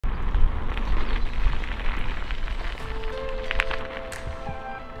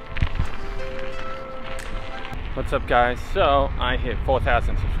What's up, guys? So I hit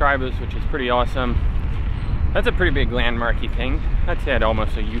 4,000 subscribers, which is pretty awesome. That's a pretty big landmarky thing. I'd say I'm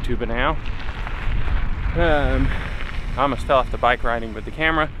almost a YouTuber now. I'm still off the bike riding with the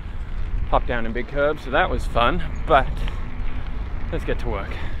camera, hop down in big curves, so that was fun, but let's get to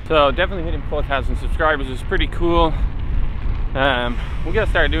work. So definitely hitting 4,000 subscribers is pretty cool. We gotta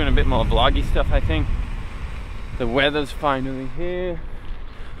start doing a bit more vloggy stuff, I think. The weather's finally here,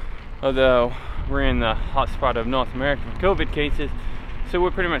 although we're in the hotspot of North America with COVID cases, so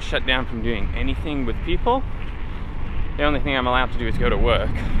we're pretty much shut down from doing anything with people. The only thing I'm allowed to do is go to work.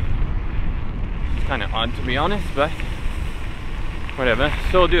 It's kind of odd, to be honest, but whatever.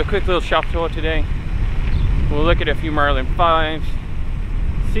 So we'll do a quick little shop tour today. We'll look at a few Marlin 5s,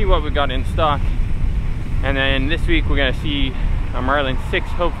 see what we got in stock, and then this week we're gonna see a Marlin 6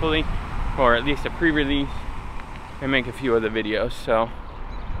 hopefully, or at least a pre-release, and make a few other videos. So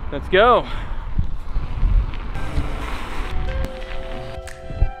let's go.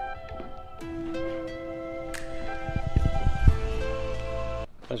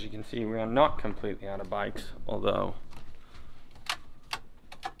 As you can see, we are not completely out of bikes, although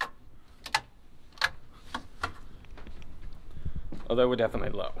we're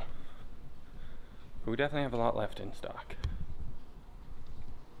definitely low. But we definitely have a lot left in stock.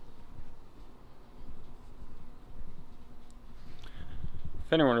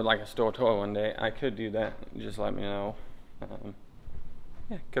 If anyone would like a store tour one day, I could do that. Just let me know.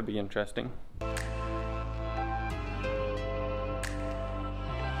 Yeah, could be interesting.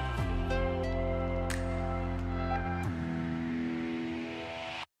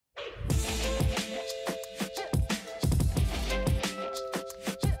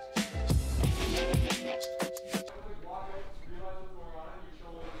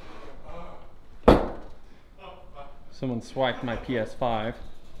 Someone swiped my PS5.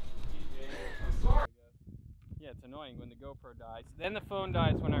 Yeah, it's annoying when the GoPro dies. Then the phone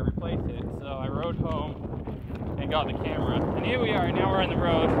dies when I replace it. So I rode home and got the camera. And here we are, now we're on the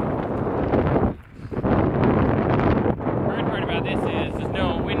road. The hard part about this is there's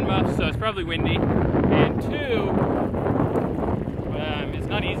no wind muff, so it's probably windy. And two, it's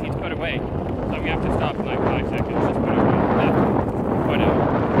not easy to put away. So I'm gonna have to stop in like 5 seconds, just put it away.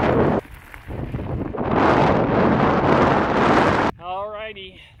 Whatever.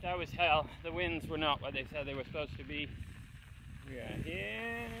 That was hell. The winds were not what they said they were supposed to be. We are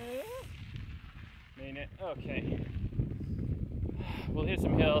here. Made it. Okay. We'll hit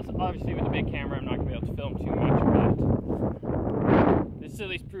some hills. Obviously with the big camera I'm not going to be able to film too much, but this is at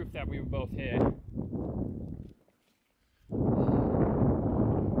least proof that we were both here.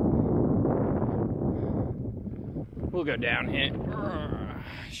 We'll go down here.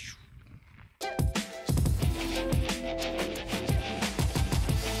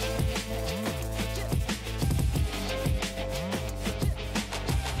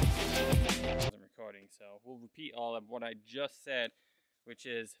 So we'll repeat all of what I just said, which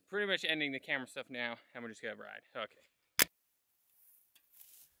is pretty much ending the camera stuff now, and we're just gonna ride. Okay.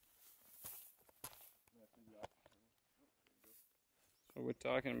 So we're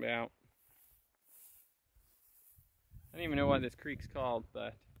talking about, I don't even know what this creek's called,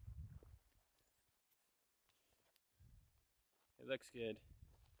 but it looks good.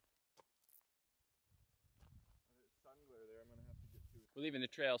 We're leaving the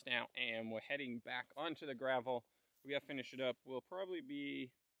trails now and we're heading back onto the gravel. We gotta finish it up. We'll probably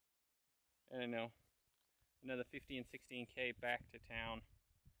be, I don't know, another 15, 16K back to town.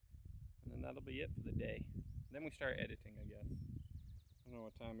 And then that'll be it for the day. Then we start editing, I guess. I don't know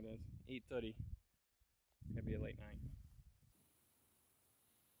what time it is. 8:30. It's gonna be a late night.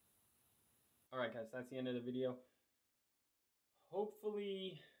 Alright guys, that's the end of the video.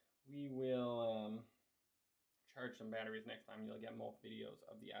 Hopefully we will charge some batteries next time. You'll get more videos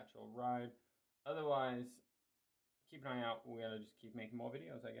of the actual ride. Otherwise, keep an eye out. We gotta just keep making more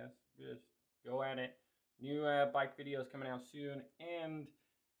videos, I guess. Just go at it. New bike videos coming out soon, and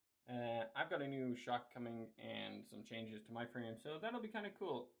I've got a new shock coming and some changes to my frame, so that'll be kind of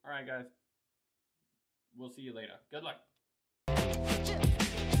cool. Alright guys, we'll see you later. Good luck.